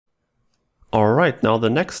Alright, now the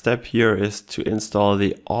next step here is to install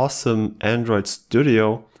the awesome Android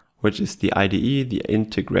Studio, which is the IDE, the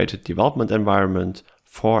Integrated Development Environment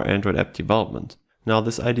for Android app development. Now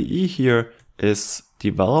this IDE here is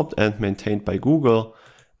developed and maintained by Google,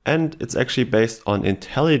 and it's actually based on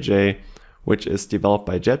IntelliJ, which is developed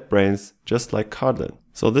by JetBrains, just like Kotlin.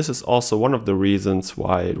 So this is also one of the reasons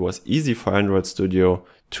why it was easy for Android Studio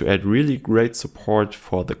to add really great support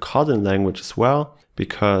for the Kotlin language as well,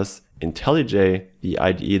 because IntelliJ, the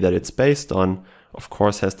IDE that it's based on, of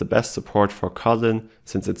course has the best support for Kotlin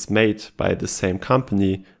since it's made by the same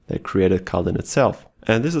company that created Kotlin itself.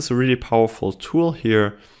 And this is a really powerful tool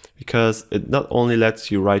here because it not only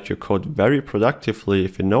lets you write your code very productively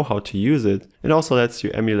if you know how to use it, it also lets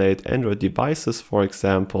you emulate Android devices, for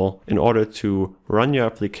example, in order to run your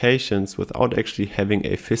applications without actually having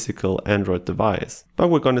a physical Android device. But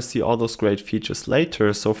we're going to see all those great features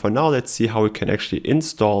later, so for now let's see how we can actually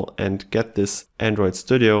install and get this Android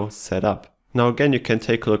Studio set up. Now again, you can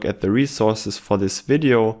take a look at the resources for this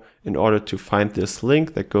video in order to find this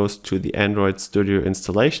link that goes to the Android Studio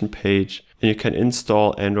installation page, and you can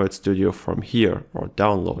install Android Studio from here or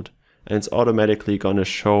download. And it's automatically going to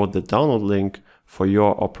show the download link for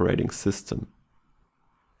your operating system.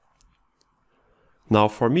 Now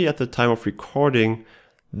for me at the time of recording,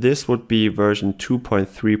 this would be version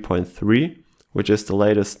 2.3.3, which is the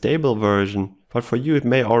latest stable version, but for you it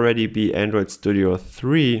may already be Android Studio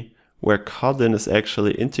 3, where Kotlin is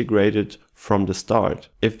actually integrated from the start.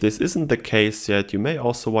 If this isn't the case yet, you may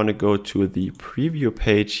also want to go to the preview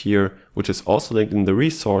page here, which is also linked in the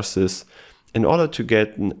resources, in order to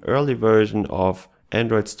get an early version of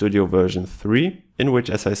Android Studio version 3, in which,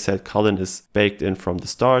 as I said, Kotlin is baked in from the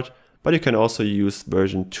start, but you can also use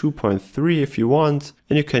version 2.3 if you want,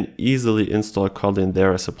 and you can easily install Kotlin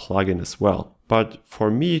there as a plugin as well. But for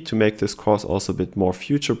me, to make this course also a bit more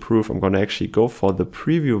future-proof, I'm going to actually go for the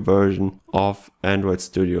preview version of Android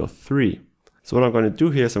Studio 3. So what I'm going to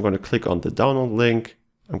do here is I'm going to click on the download link,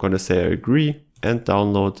 I'm going to say I agree, and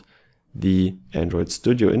download the Android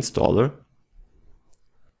Studio installer.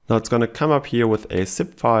 Now it's going to come up here with a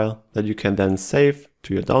zip file that you can then save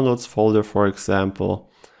to your downloads folder, for example,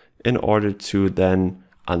 in order to then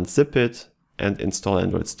unzip it and install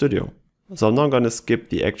Android Studio. So I'm now going to skip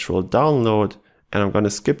the actual download, and I'm going to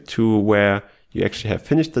skip to where you actually have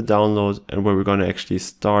finished the download and where we're going to actually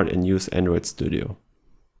start and use Android Studio.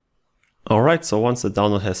 Alright, so once the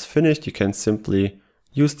download has finished, you can simply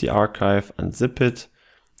use the archive, unzip it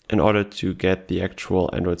in order to get the actual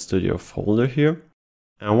Android Studio folder here.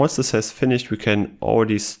 And once this has finished, we can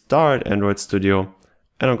already start Android Studio,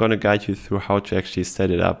 and I'm going to guide you through how to actually set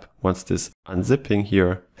it up once this unzipping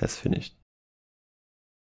here has finished.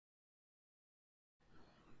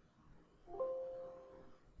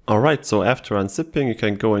 Alright, so after unzipping, you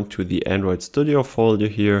can go into the Android Studio folder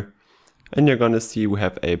here, and you're going to see we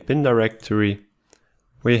have a bin directory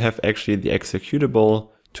where you have actually the executable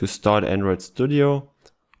to start Android Studio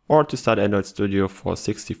or to start Android Studio for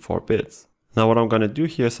 64 bits. Now what I'm going to do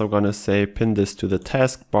here is I'm going to say pin this to the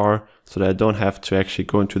taskbar so that I don't have to actually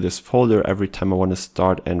go into this folder every time I want to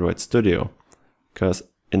start Android Studio, because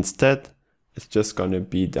instead it's just going to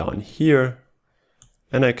be down here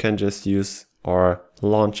and I can just use or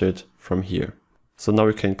launch it from here. So now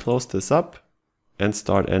we can close this up and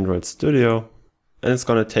start Android Studio, and it's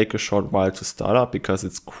going to take a short while to start up because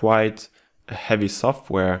it's quite a heavy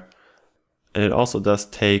software, and it also does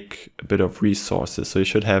take a bit of resources. So you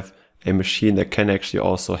should have a machine that can actually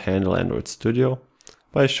also handle Android Studio,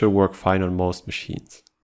 but it should work fine on most machines.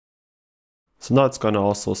 So now it's going to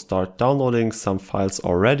also start downloading some files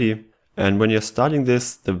already, and when you're starting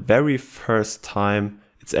this the very first time,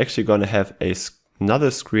 it's actually going to have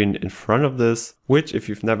another screen in front of this, which if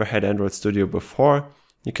you've never had Android Studio before,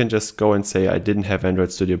 you can just go and say I didn't have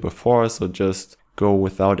Android Studio before, so just go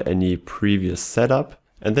without any previous setup.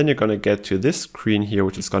 And then you're going to get to this screen here,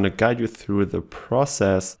 which is going to guide you through the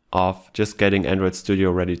process of just getting Android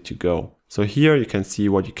Studio ready to go. So here you can see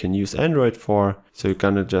what you can use Android for. So you're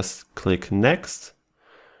going to just click next,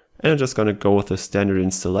 and you're just going to go with the standard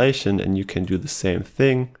installation, and you can do the same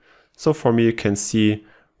thing. So for me, you can see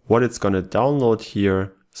what it's going to download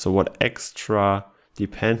here, so what extra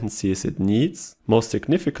dependencies it needs. Most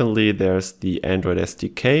significantly, there's the Android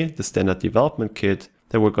SDK, the standard development kit,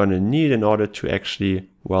 that we're going to need in order to actually,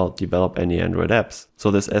 well, develop any Android apps.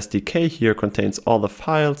 So this SDK here contains all the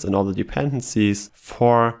files and all the dependencies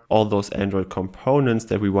for all those Android components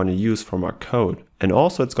that we want to use from our code. And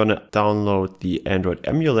also it's going to download the Android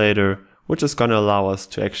emulator, which is going to allow us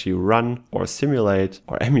to actually run or simulate,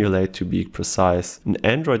 or emulate to be precise, an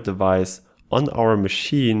Android device on our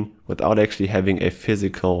machine without actually having a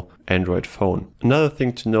physical Android phone. Another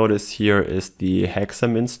thing to notice here is the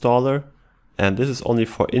Hexam installer, and this is only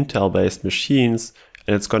for Intel-based machines,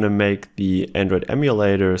 and it's going to make the Android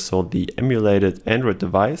emulator, so the emulated Android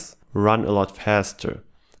device, run a lot faster.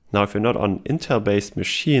 Now, if you're not on an Intel-based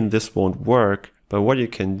machine, this won't work, but what you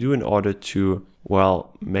can do in order to,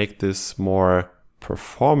 well, make this more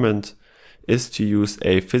performant is to use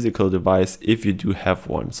a physical device if you do have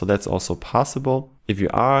one. So that's also possible. If you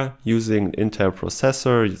are using an Intel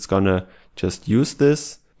processor, it's gonna just use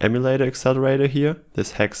this emulator accelerator here,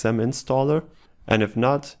 this Hexam installer. And if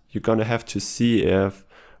not, you're gonna have to see if,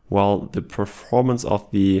 well, the performance of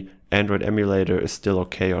the Android emulator is still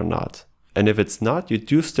okay or not. And if it's not, you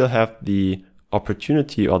do still have the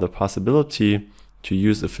opportunity or the possibility to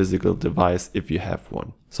use a physical device if you have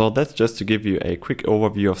one. So that's just to give you a quick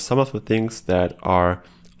overview of some of the things that are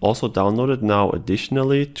also downloaded now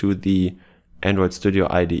additionally to the Android Studio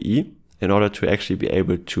IDE in order to actually be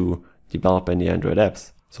able to develop any Android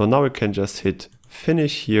apps. So now we can just hit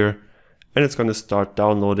finish here, and it's going to start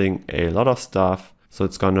downloading a lot of stuff. So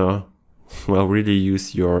it's going to, well, really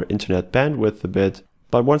use your internet bandwidth a bit.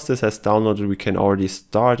 But once this has downloaded, we can already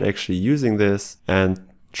start actually using this and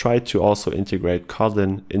try to also integrate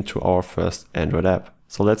Kotlin into our first Android app.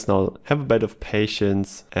 So let's now have a bit of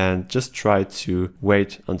patience and just try to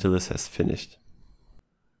wait until this has finished.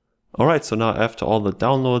 Alright, so now after all the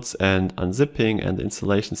downloads and unzipping and the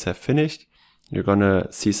installations have finished, you're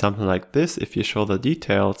gonna see something like this if you show the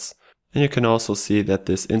details. And you can also see that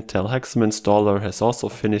this Intel Hexam installer has also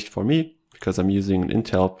finished for me because I'm using an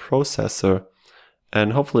Intel processor.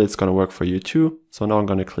 And hopefully it's going to work for you too. So now I'm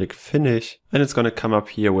going to click finish, and it's going to come up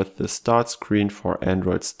here with the start screen for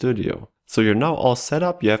Android Studio. So you're now all set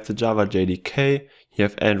up. You have the Java JDK, you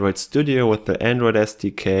have Android Studio with the Android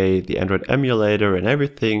SDK, the Android emulator and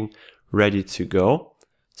everything ready to go.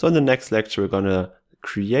 So in the next lecture, we're going to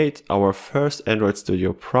create our first Android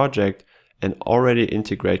Studio project and already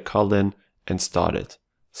integrate Kotlin and start it.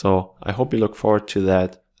 So I hope you look forward to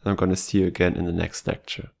that, and I'm going to see you again in the next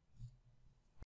lecture.